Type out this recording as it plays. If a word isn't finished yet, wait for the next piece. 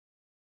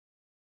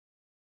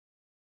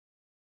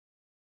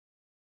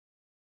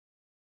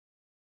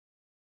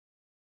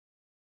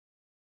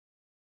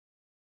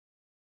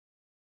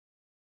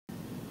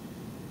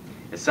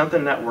Is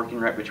something not working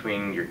right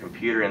between your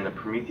computer and the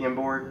Promethean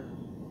board?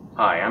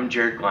 Hi, I'm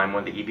Jared Gleim,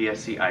 one of the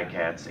EVSC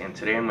ICATS, and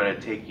today I'm going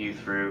to take you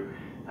through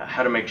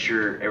how to make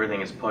sure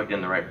everything is plugged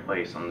in the right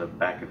place on the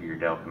back of your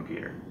Dell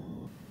computer.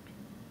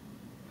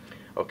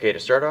 Okay, to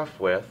start off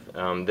with,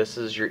 this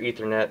is your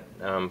Ethernet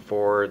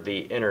for the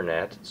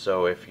internet.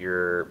 So if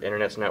your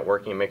internet's not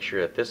working, make sure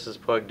that this is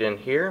plugged in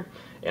here,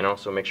 and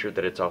also make sure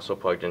that it's also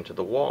plugged into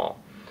the wall.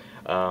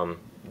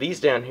 These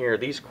down here,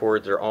 these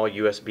cords are all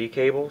USB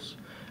cables.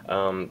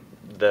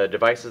 The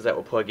devices that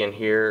will plug in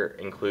here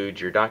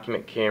include your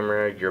document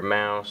camera, your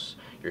mouse,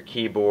 your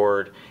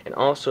keyboard, and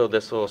also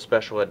this little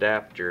special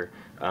adapter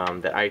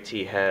that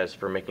IT has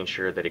for making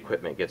sure that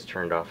equipment gets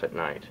turned off at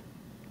night.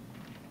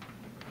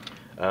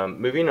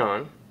 Moving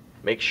on,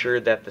 make sure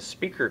that the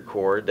speaker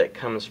cord that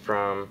comes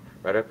from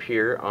right up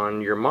here on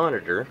your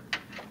monitor,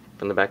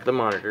 from the back of the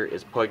monitor,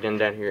 is plugged in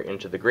down here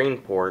into the green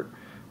port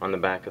on the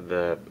back of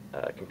the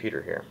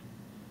computer here.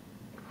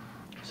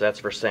 So that's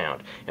for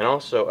sound. And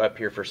also up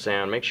here for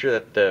sound, make sure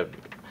that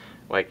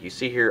like you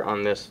see here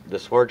on this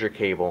larger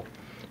cable,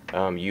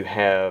 you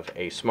have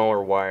a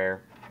smaller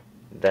wire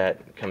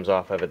that comes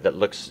off of it that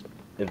looks,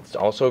 it's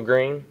also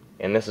green,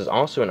 and this is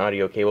also an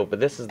audio cable,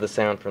 but this is the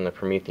sound from the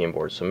Promethean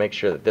board. So make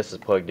sure that this is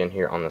plugged in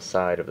here on the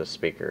side of the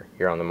speaker,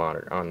 here on the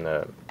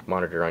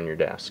monitor on your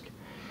desk.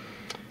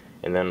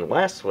 And then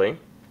lastly,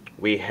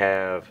 we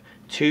have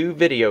two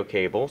video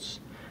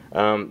cables.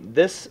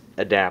 This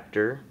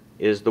adapter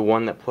is the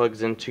one that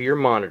plugs into your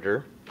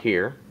monitor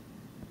here,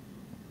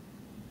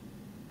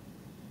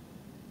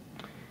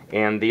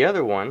 and the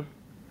other one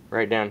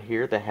right down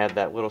here that had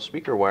that little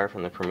speaker wire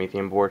from the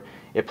Promethean board,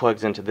 it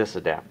plugs into this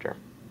adapter.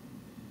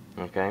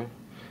 Okay,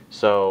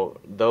 so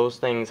those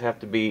things have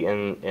to be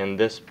in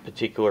this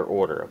particular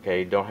order.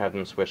 Okay, don't have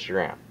them switched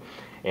around.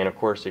 And of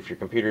course, if your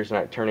computer's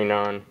not turning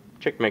on,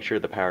 check to make sure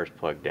the power's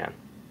plugged in.